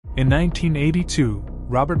In 1982,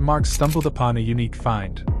 Robert Marx stumbled upon a unique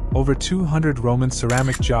find: over 200 Roman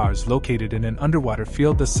ceramic jars located in an underwater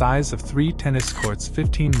field the size of 3 tennis courts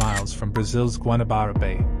 15 miles from Brazil's Guanabara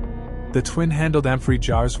Bay. The twin-handled Amphorae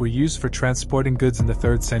jars were used for transporting goods in the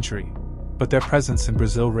 3rd century, but their presence in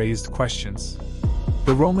Brazil raised questions.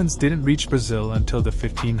 The Romans didn't reach Brazil until the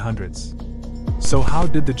 1500s. So how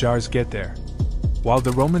did the jars get there? While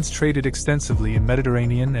the Romans traded extensively in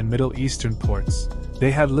Mediterranean and Middle Eastern ports, they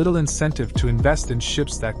had little incentive to invest in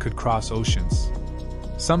ships that could cross oceans.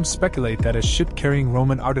 Some speculate that a ship carrying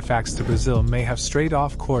Roman artifacts to Brazil may have strayed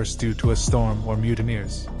off course due to a storm or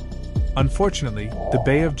mutineers. Unfortunately, the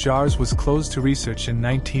Bay of Jars was closed to research in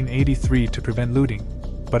 1983 to prevent looting,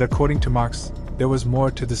 but according to Marx, there was more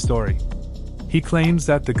to the story. He claims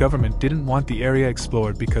that the government didn't want the area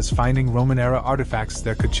explored because finding Roman-era artifacts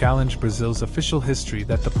there could challenge Brazil's official history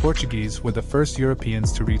that the Portuguese were the first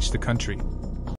Europeans to reach the country.